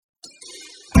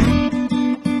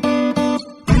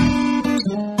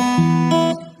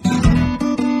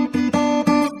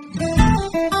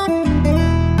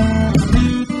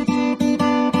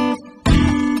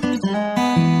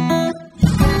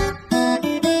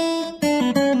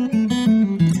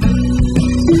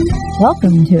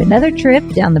Welcome to another trip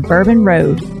down the Bourbon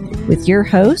Road with your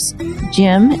hosts,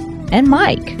 Jim and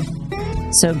Mike.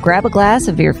 So grab a glass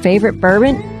of your favorite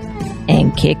bourbon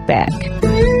and kick back.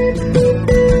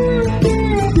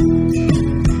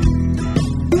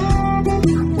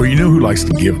 Well, you know who likes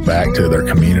to give back to their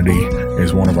community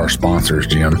is one of our sponsors,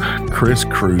 Jim. Chris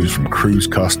Cruz from Cruz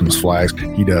Customs Flags.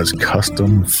 He does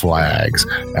custom flags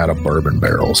out of bourbon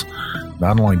barrels.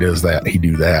 Not only does he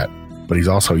do that, but he's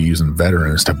also using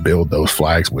veterans to build those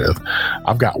flags with.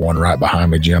 I've got one right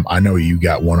behind me, Jim. I know you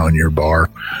got one on your bar.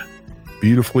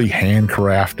 Beautifully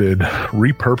handcrafted,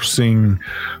 repurposing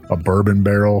a bourbon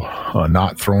barrel,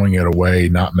 not throwing it away,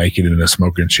 not making it into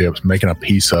smoking chips, making a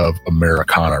piece of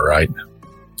Americana, right?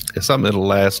 It's something that'll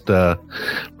last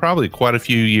probably quite a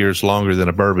few years longer than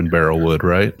a bourbon barrel would,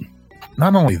 right?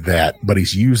 Not only that, but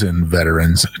he's using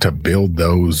veterans to build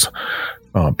those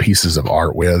pieces of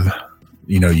art with.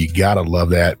 You know, you got to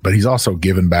love that. But he's also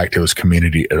giving back to his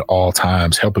community at all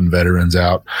times, helping veterans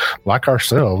out like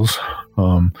ourselves.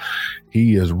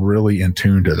 He is really in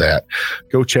tune to that.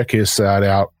 Go check his site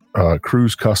out,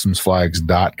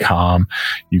 cruzcustomsflags.com.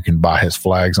 You can buy his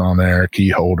flags on there, key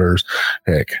holders.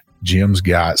 Heck, Jim's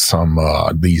got some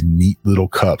these neat little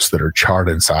cups that are charred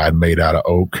inside, made out of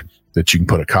oak, that you can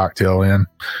put a cocktail in.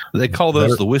 They call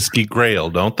those the whiskey grail,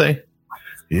 don't they?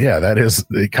 Yeah, that is.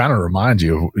 It kind of reminds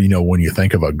you of, when you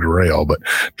think of a grail, but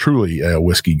truly a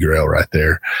whiskey grail right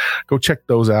there. Go check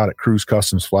those out at Cruz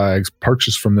Customs Flags.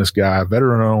 Purchase from this guy,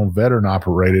 veteran owned, veteran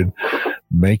operated,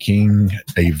 making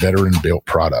a veteran built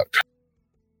product.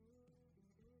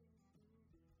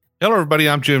 Hello, everybody.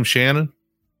 I'm Jim Shannon.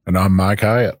 And I'm Mike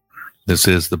Hyatt. This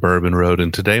is the Bourbon Road.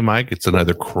 And today, Mike, it's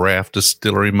another Craft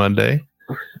Distillery Monday.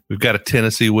 We've got a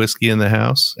Tennessee whiskey in the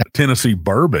house. Tennessee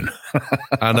bourbon.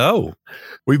 I know.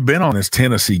 We've been on this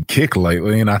Tennessee kick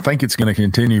lately, and I think it's going to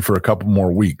continue for a couple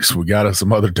more weeks. We got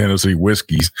some other Tennessee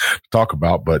whiskeys to talk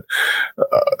about, but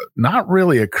not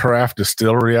really a craft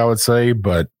distillery, I would say,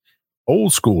 but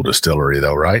old school distillery,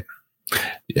 though, right?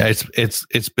 Yeah,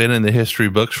 it's been in the history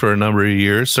books for a number of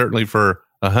years, certainly for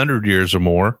 100 years or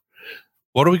more.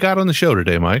 What do we got on the show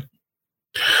today, Mike?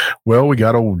 Well, we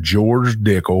got old George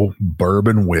Dickel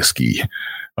bourbon whiskey.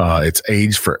 It's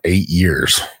aged for 8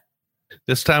 years.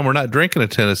 This time we're not drinking a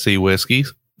Tennessee whiskey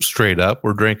straight up.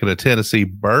 We're drinking a Tennessee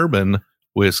bourbon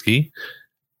whiskey.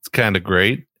 It's kind of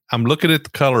great. I'm looking at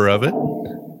the color of it.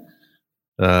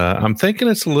 I'm thinking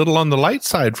it's a little on the light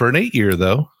side for an 8-year,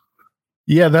 though.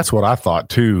 Yeah, that's what I thought,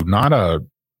 too.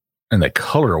 And the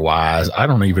color wise, I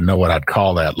don't even know what I'd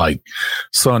call that, like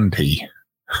sun tea.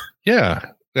 Yeah.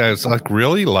 It's like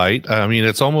really light. I mean,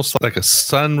 it's almost like a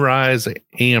sunrise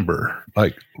amber,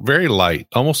 like very light,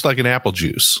 almost like an apple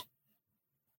juice.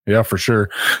 Yeah, for sure.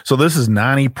 So this is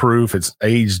 90 proof. It's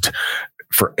aged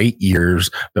for 8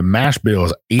 years. The mash bill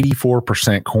is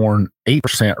 84% corn,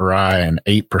 8% rye, and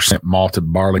 8%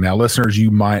 malted barley. Now, listeners,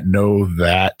 you might know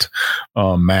that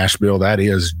mash bill. That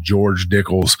is George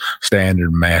Dickel's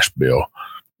standard mash bill.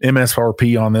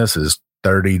 MSRP on this is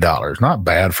 $30. Not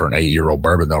bad for an 8-year-old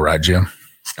bourbon, though, right, Jim?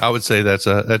 I would say that's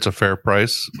a fair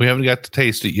price. We haven't got to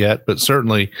taste it yet, but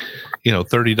certainly,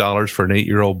 $30 for an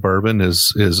 8-year-old bourbon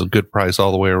is a good price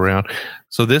all the way around.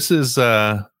 So this is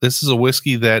a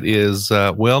whiskey that is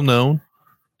well known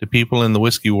to people in the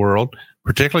whiskey world,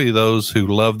 particularly those who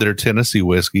love their Tennessee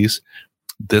whiskeys.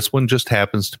 This one just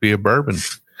happens to be a bourbon.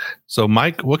 So,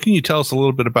 Mike, what can you tell us a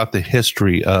little bit about the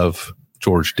history of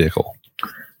George Dickel?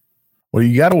 Well,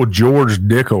 you got old George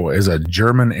Dickel as a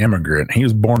German immigrant. He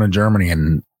was born in Germany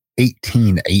in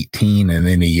 1818, and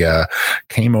then he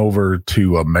came over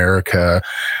to America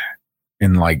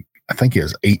in I think it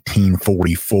was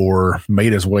 1844,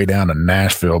 made his way down to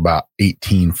Nashville about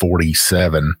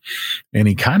 1847, and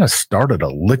he kind of started a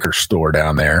liquor store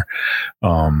down there.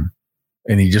 And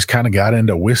he just kind of got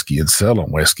into whiskey and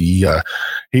selling whiskey.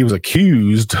 He was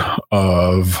accused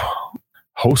of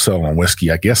wholesaling whiskey,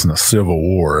 I guess, in the Civil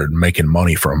War and making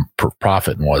money from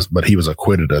profit but he was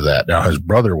acquitted of that. Now, his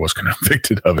brother was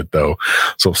convicted of it, though,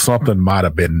 so something might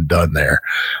have been done there.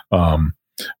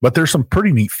 But there's some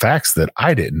pretty neat facts that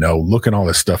I didn't know, looking all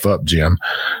this stuff up, Jim.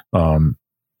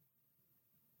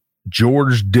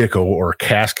 George Dickel, or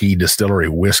Caskey Distillery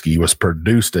whiskey, was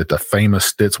produced at the famous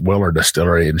Stitz-Weller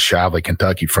Distillery in Shively,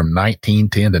 Kentucky from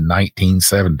 1910 to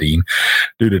 1917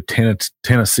 due to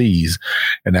Tennessee's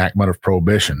enactment of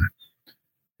Prohibition.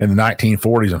 In the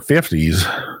 1940s and 50s,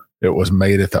 it was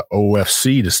made at the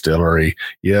OFC Distillery.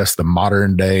 Yes, the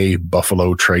modern day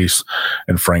Buffalo Trace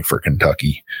in Frankfort,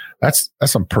 Kentucky. That's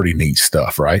some pretty neat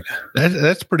stuff, right?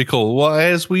 That's pretty cool. Well,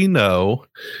 as we know,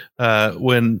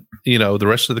 when the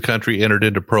rest of the country entered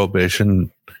into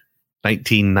Prohibition,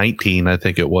 1919, I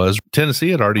think it was. Tennessee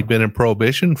had already been in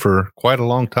Prohibition for quite a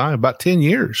long time, about 10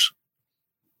 years.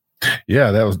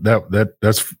 Yeah,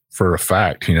 that's for a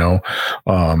fact,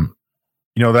 that's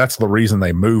the reason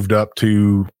they moved up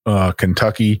to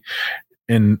Kentucky.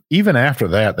 And even after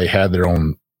that, they had their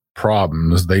own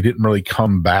problems. They didn't really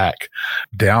come back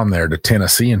down there to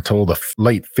Tennessee until the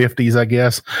late 50s, I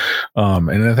guess. And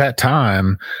at that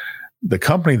time, the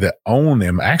company that owned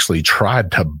them actually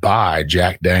tried to buy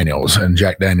Jack Daniels, and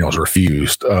Jack Daniels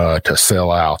refused to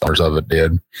sell out. Others of it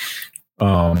did.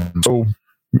 So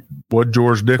what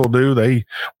George Dickel do? They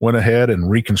went ahead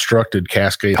and reconstructed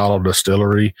Cascade Hollow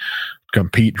Distillery,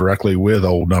 compete directly with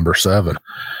Old Number 7.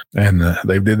 And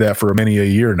they did that for many a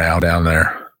year now down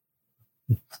there.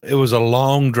 It was a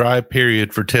long, dry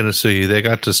period for Tennessee. They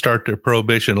got to start their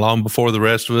Prohibition long before the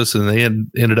rest of us, and they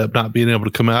ended up not being able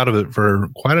to come out of it for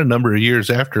quite a number of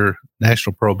years after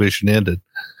National Prohibition ended.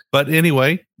 But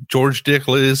anyway, George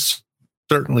Dickel is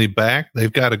certainly back.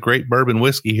 They've got a great bourbon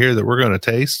whiskey here that we're going to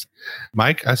taste.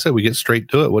 Mike, I said we get straight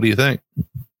to it. What do you think?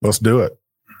 Let's do it.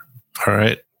 All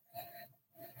right.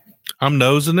 I'm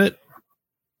nosing it.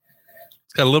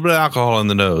 It's got a little bit of alcohol in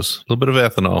the nose, a little bit of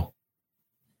ethanol.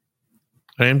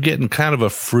 I am getting kind of a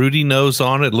fruity nose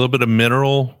on it, a little bit of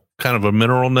kind of a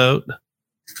mineral note.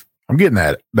 I'm getting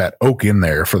that oak in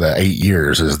there for the 8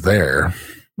 years is there.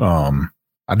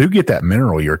 I do get that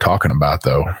mineral you're talking about,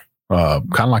 though.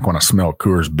 Kind of like when I smell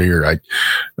Coors beer. It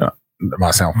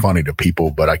might sound funny to people,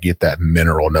 but I get that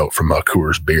mineral note from a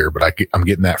Coors beer, but I'm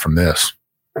getting that from this.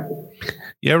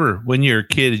 When you're a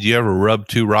kid, did you ever rub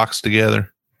two rocks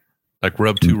together? Like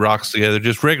rub two rocks together,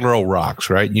 just regular old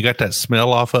rocks, right? And you got that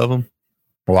smell off of them?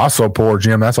 Well, I was so poor,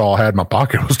 Jim. That's all I had in my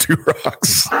pocket was two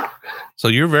rocks. So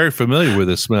you're very familiar with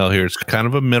this smell here. It's kind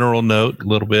of a mineral note, a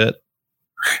little bit.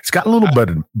 It's got a little bit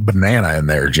of banana in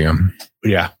there, Jim.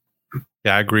 Yeah.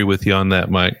 Yeah, I agree with you on that,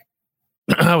 Mike.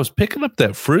 I was picking up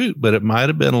that fruit, but it might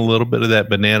have been a little bit of that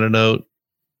banana note,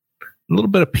 a little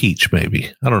bit of peach,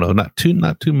 maybe. I don't know. Not too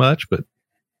much, but.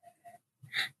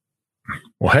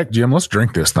 Well, heck, Jim, let's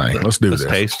drink this thing. Let's do this.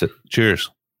 Let's taste it. Cheers.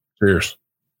 Cheers.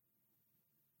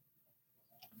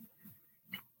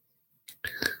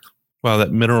 Wow,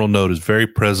 that mineral note is very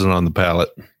present on the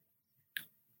palate.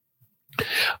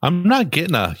 I'm not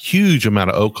getting a huge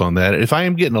amount of oak on that. If I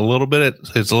am getting a little bit,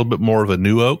 it's a little bit more of a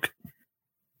new oak.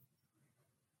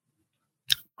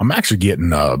 I'm actually getting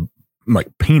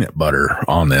like peanut butter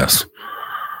on this.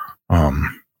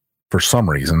 For some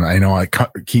reason, I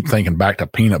keep thinking back to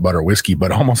peanut butter whiskey,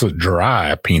 but almost a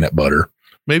dry peanut butter.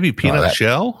 Maybe peanut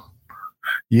shell.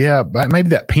 Yeah, but maybe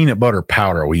that peanut butter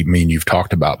powder you've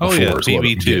talked about before. Oh yeah,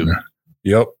 PB2.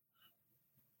 Yep.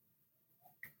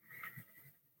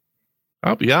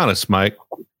 I'll be honest, Mike.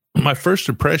 My first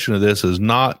impression of this is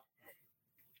not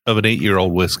of an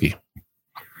 8-year-old whiskey.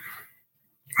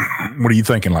 What are you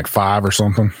thinking, like 5 or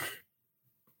something?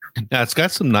 Now, it's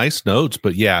got some nice notes,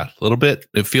 but yeah, a little bit.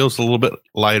 It feels a little bit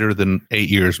lighter than 8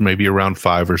 years, maybe around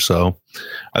 5 or so.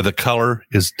 The color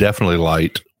is definitely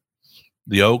light.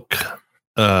 The oak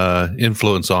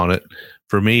influence on it,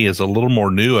 for me, is a little more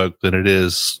new oak than it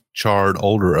is charred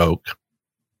older oak.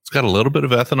 It's got a little bit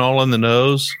of ethanol in the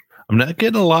nose. I'm not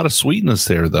getting a lot of sweetness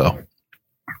there, though.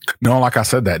 No, like I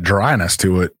said, that dryness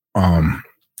to it,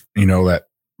 that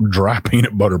dry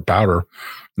peanut butter powder,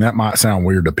 that might sound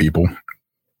weird to people.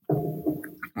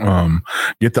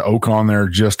 Get the oak on there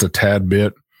just a tad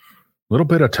bit, a little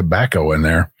bit of tobacco in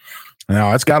there.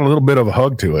 Now, it's got a little bit of a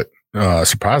hug to it,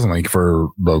 surprisingly, for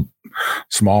the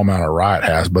small amount of rye it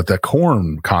has. But the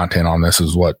corn content on this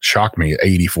is what shocked me,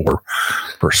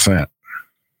 84%.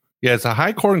 Yeah, it's a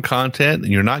high corn content,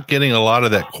 and you're not getting a lot of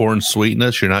that corn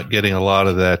sweetness. You're not getting a lot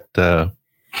of that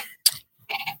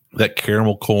that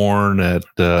caramel corn,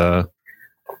 that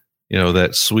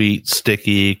sweet,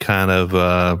 sticky kind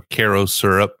of caro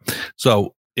syrup.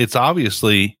 So it's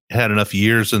obviously had enough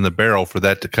years in the barrel for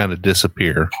that to kind of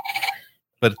disappear.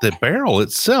 But the barrel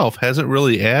itself hasn't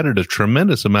really added a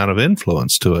tremendous amount of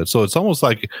influence to it. So it's almost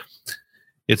like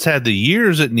it's had the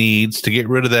years it needs to get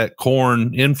rid of that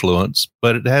corn influence,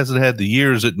 but it hasn't had the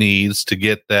years it needs to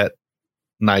get that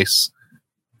nice,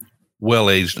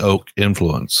 well-aged oak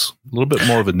influence. A little bit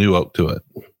more of a new oak to it.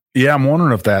 Yeah, I'm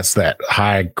wondering if that's that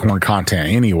high corn content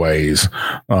anyways,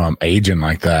 aging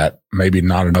like that. Maybe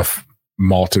not enough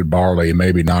malted barley,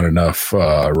 maybe not enough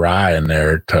rye in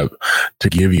there to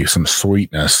give you some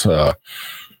sweetness, some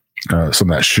of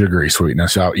that sugary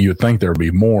sweetness. You would think there would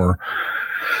be more.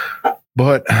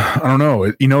 But I don't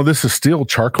know. This is still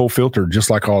charcoal filtered, just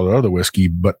like all the other whiskey,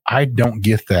 but I don't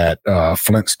get that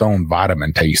Flintstone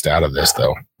vitamin taste out of this,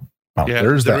 though.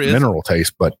 There's that mineral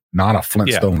taste, but not a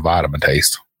Flintstone vitamin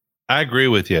taste. I agree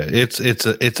with you. It's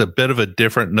a bit of a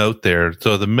different note there.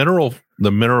 So the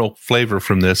mineral flavor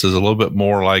from this is a little bit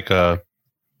more like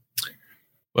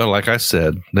like I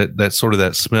said, that sort of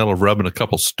that smell of rubbing a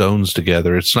couple stones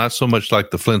together. It's not so much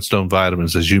like the Flintstone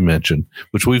vitamins as you mentioned,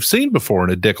 which we've seen before in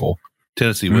a Dickel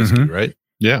Tennessee whiskey, right?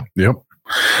 Yeah. Yep.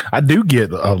 I do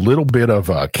get a little bit of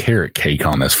a carrot cake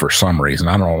on this for some reason.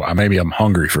 I don't know. Maybe I'm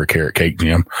hungry for a carrot cake,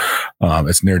 Jim.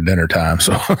 It's near dinner time,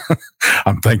 so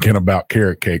I'm thinking about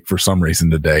carrot cake for some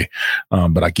reason today.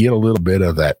 But I get a little bit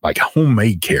of that like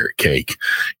homemade carrot cake,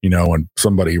 when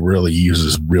somebody really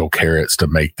uses real carrots to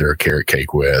make their carrot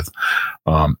cake with.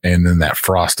 And then that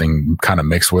frosting kind of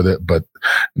mixed with it, but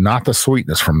not the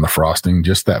sweetness from the frosting,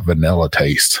 just that vanilla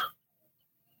taste.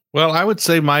 Well, I would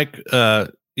say, Mike,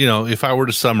 if I were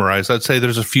to summarize, I'd say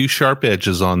there's a few sharp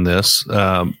edges on this.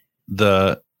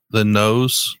 The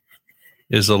nose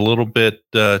is a little bit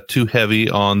too heavy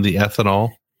on the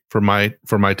ethanol for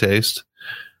my taste.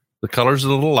 The color's a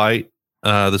little light.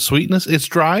 The sweetness, it's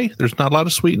dry. There's not a lot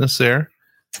of sweetness there,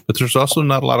 but there's also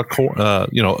not a lot of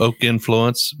oak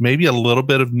influence. Maybe a little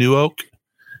bit of new oak.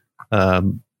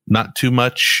 Not too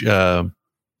much. That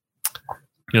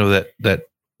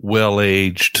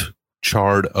well-aged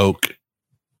charred oak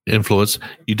influence.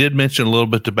 You did mention a little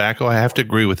bit of tobacco. I have to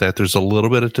agree with that. There's a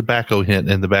little bit of tobacco hint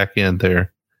in the back end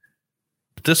there.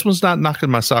 But this one's not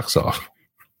knocking my socks off.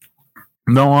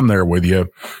 No, I'm there with you.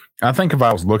 I think if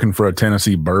I was looking for a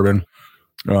Tennessee bourbon,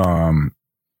 for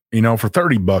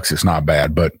 $30, it's not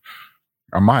bad, but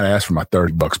I might ask for my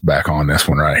 $30 back on this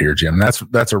one right here, Jim.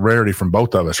 That's a rarity from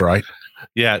both of us, right?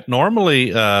 Yeah.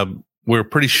 Normally, we're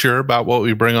pretty sure about what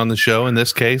we bring on the show. In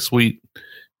this case,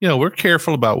 we're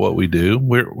careful about what we do.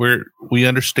 We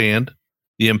understand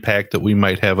the impact that we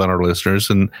might have on our listeners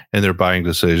and their buying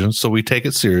decisions. So we take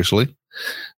it seriously.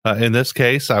 In this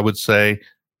case, I would say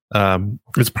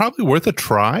it's probably worth a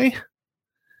try.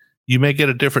 You may get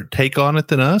a different take on it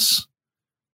than us.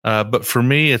 But for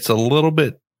me, it's a little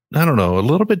bit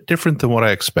different than what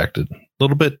I expected. A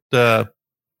little bit,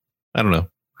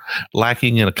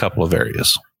 lacking in a couple of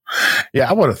areas. Yeah,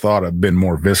 I would have thought it'd been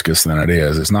more viscous than it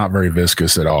is. It's not very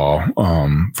viscous at all.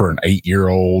 For an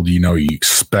 8-year-old, you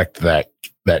expect that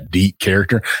deep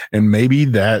character, and maybe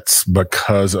that's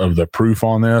because of the proof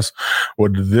on this.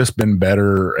 Would this been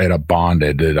better at a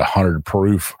bonded at 100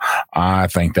 proof? I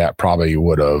think that probably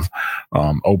would have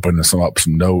opened up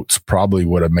some notes. Probably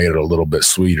would have made it a little bit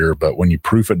sweeter. But when you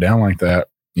proof it down like that,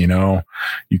 you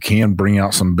can bring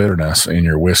out some bitterness in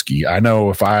your whiskey. I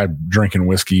know if I'm drinking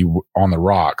whiskey on the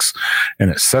rocks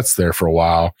and it sits there for a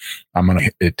while,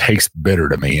 it tastes bitter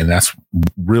to me. And that's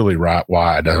really why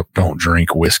I don't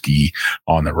drink whiskey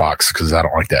on the rocks, because I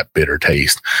don't like that bitter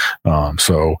taste.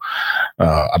 So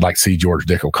I'd like to see George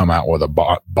Dickel come out with a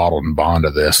bottled and bond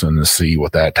of this and to see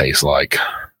what that tastes like.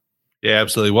 Yeah,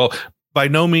 absolutely. Well, by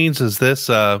no means is this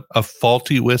a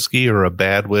faulty whiskey or a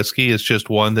bad whiskey. It's just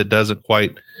one that doesn't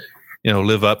quite,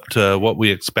 live up to what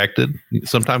we expected.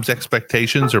 Sometimes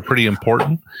expectations are pretty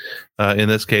important. In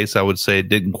this case, I would say it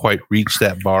didn't quite reach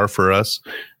that bar for us.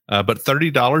 But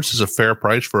 $30 is a fair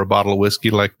price for a bottle of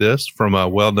whiskey like this from a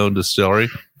well-known distillery.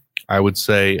 I would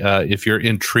say if you're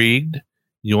intrigued,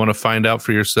 you want to find out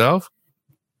for yourself,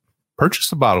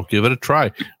 purchase a bottle, give it a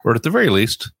try, or at the very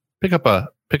least, pick up a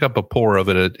pour of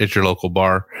it at your local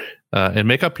bar and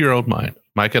make up your own mind.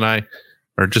 Mike and I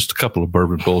are just a couple of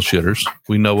bourbon bullshitters.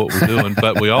 We know what we're doing,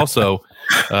 but we also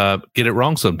get it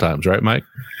wrong sometimes, right, Mike?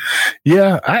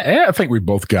 Yeah, I think we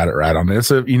both got it right on this.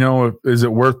 Is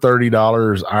it worth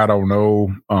 $30? I don't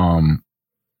know.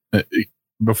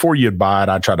 Before you'd buy it,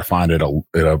 I'd try to find it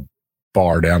at a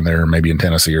bar down there, maybe in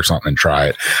Tennessee or something, and try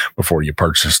it before you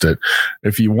purchased it.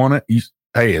 If you want it,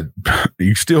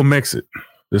 you still mix it.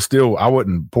 I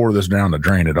wouldn't pour this down the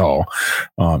drain at all.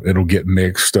 It'll get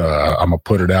mixed. I'm going to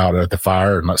put it out at the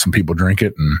fire and let some people drink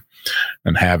it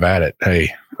and have at it.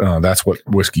 Hey, that's what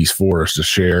whiskey's for, is to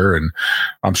share. And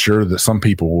I'm sure that some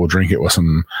people will drink it with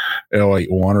some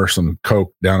L81 or some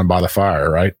Coke down by the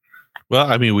fire, right? Well,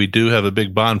 I mean, we do have a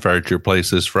big bonfire at your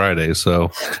place this Friday,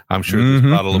 so I'm sure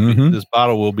this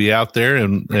bottle will be out there,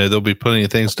 and there'll be plenty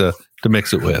of things to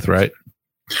mix it with, right?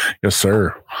 Yes,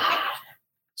 sir.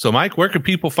 So, Mike, where can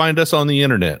people find us on the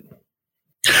internet?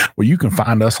 Well, you can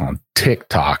find us on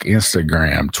TikTok,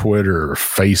 Instagram, Twitter,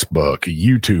 Facebook,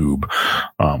 YouTube.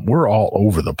 We're all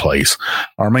over the place.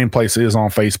 Our main place is on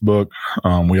Facebook.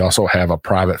 We also have a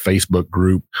private Facebook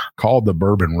group called the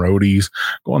Bourbon Roadies.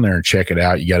 Go in there and check it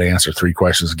out. You got to answer 3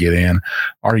 questions to get in.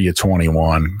 Are you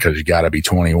 21? Because you got to be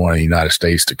 21 in the United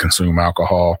States to consume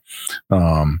alcohol.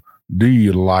 Do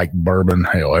you like bourbon?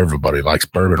 Hell, everybody likes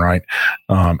bourbon, right?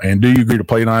 And do you agree to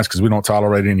play nice? Because we don't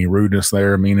tolerate any rudeness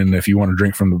there. Meaning, if you want to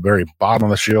drink from the very bottom of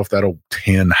the shelf, that old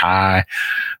 10 high,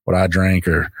 what I drank,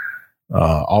 or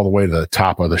all the way to the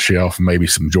top of the shelf, maybe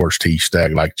some George T.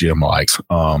 Stagg like Jim likes.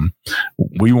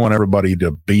 We want everybody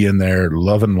to be in there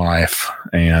loving life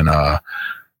and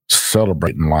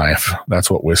celebrating life.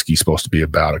 That's what whiskey's supposed to be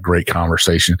about, a great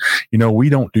conversation. You know, we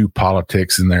don't do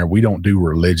politics in there. We don't do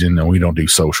religion, and we don't do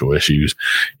social issues.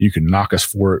 You can knock us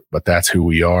for it, but that's who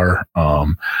we are.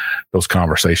 Those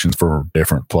conversations for a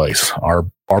different place.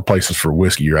 Our place is for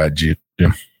whiskey, right, Jim?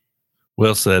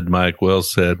 Well said, Mike. Well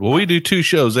said. Well, we do 2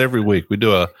 shows every week. We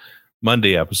do a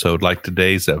Monday episode like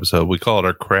today's episode. We call it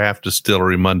our Craft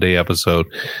Distillery Monday episode.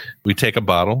 We take a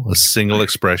bottle, a single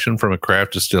expression from a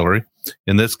craft distillery.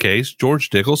 In this case, George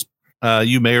Dickel's.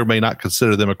 You may or may not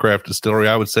consider them a craft distillery.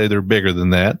 I would say they're bigger than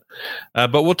that.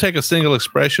 But we'll take a single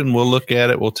expression. We'll look at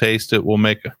it. We'll taste it. We'll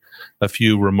make a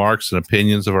few remarks and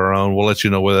opinions of our own. We'll let you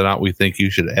know whether or not we think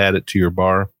you should add it to your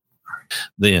bar.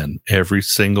 Then every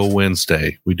single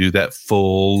Wednesday, we do that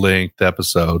full-length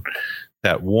episode,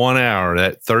 that 1 hour,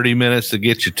 that 30 minutes to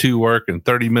get you to work and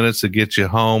 30 minutes to get you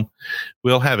home.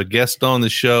 We'll have a guest on the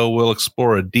show. We'll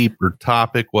explore a deeper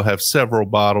topic. We'll have several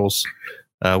bottles.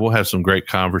 We'll have some great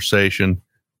conversation,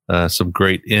 some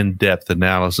great in-depth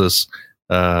analysis.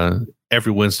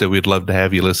 Every Wednesday, we'd love to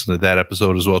have you listen to that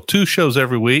episode as well. 2 shows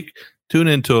every week. Tune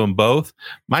into them both.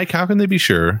 Mike, how can they be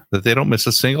sure that they don't miss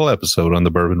a single episode on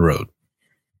the Bourbon Road?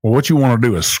 Well, what you want to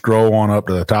do is scroll on up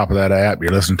to the top of that app.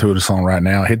 You're listening to this on right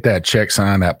now. Hit that check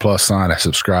sign, that plus sign, that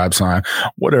subscribe sign,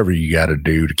 whatever you got to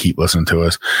do to keep listening to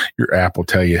us. Your app will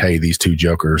tell you, hey, these 2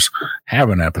 jokers have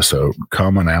an episode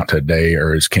coming out today,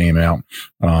 or it's came out.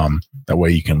 That way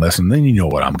you can listen. Then you know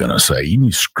what I'm going to say. You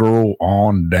need to scroll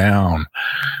on down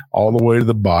all the way to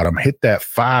the bottom. Hit that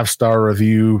 5-star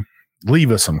review.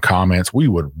 Leave us some comments. We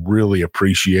would really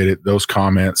appreciate it. Those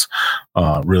comments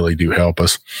really do help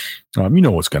us. You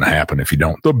know what's going to happen if you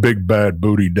don't. The big bad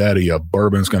booty daddy of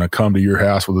bourbon's going to come to your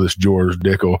house with this George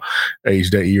Dickel,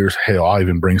 aged 8 years. Hell, I'll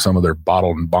even bring some of their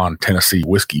bottled and bond Tennessee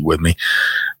whiskey with me.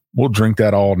 We'll drink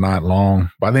that all night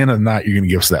long. By the end of the night, you're going to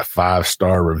give us that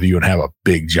 5-star review and have a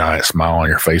big giant smile on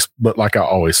your face. But like I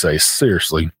always say,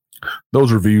 seriously,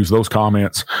 those reviews, those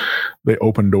comments, they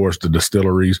open doors to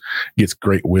distilleries, gets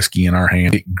great whiskey in our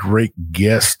hand, get great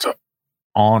guests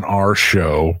on our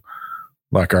show,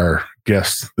 like our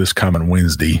guest this coming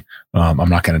Wednesday. I'm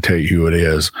not going to tell you who it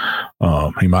is.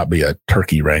 He might be a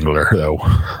turkey wrangler, though.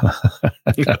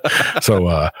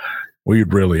 So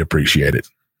we'd really appreciate it.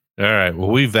 All right. Well,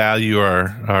 we value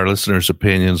our listeners'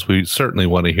 opinions. We certainly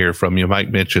want to hear from you.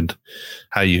 Mike mentioned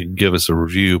how you can give us a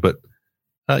review, but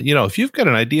if you've got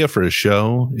an idea for a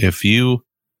show, if you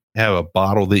have a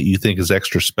bottle that you think is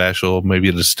extra special, maybe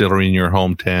a distillery in your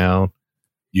hometown,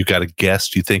 you got a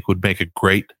guest you think would make a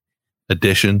great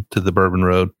addition to the Bourbon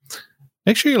Road,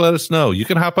 make sure you let us know. You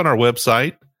can hop on our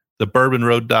website,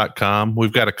 thebourbonroad.com.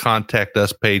 We've got a contact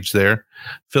us page there.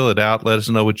 Fill it out. Let us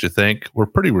know what you think. We're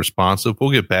pretty responsive.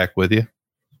 We'll get back with you.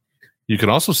 You can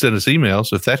also send us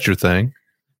emails if that's your thing.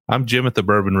 I'm Jim at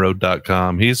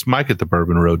thebourbonroad.com. He's Mike at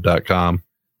thebourbonroad.com.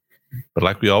 But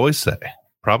like we always say,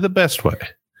 probably the best way,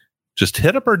 just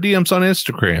hit up our DMs on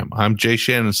Instagram. I'm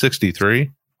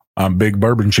JShannon63. I'm Big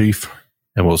Bourbon Chief.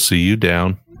 And we'll see you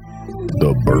down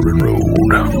the Bourbon Road.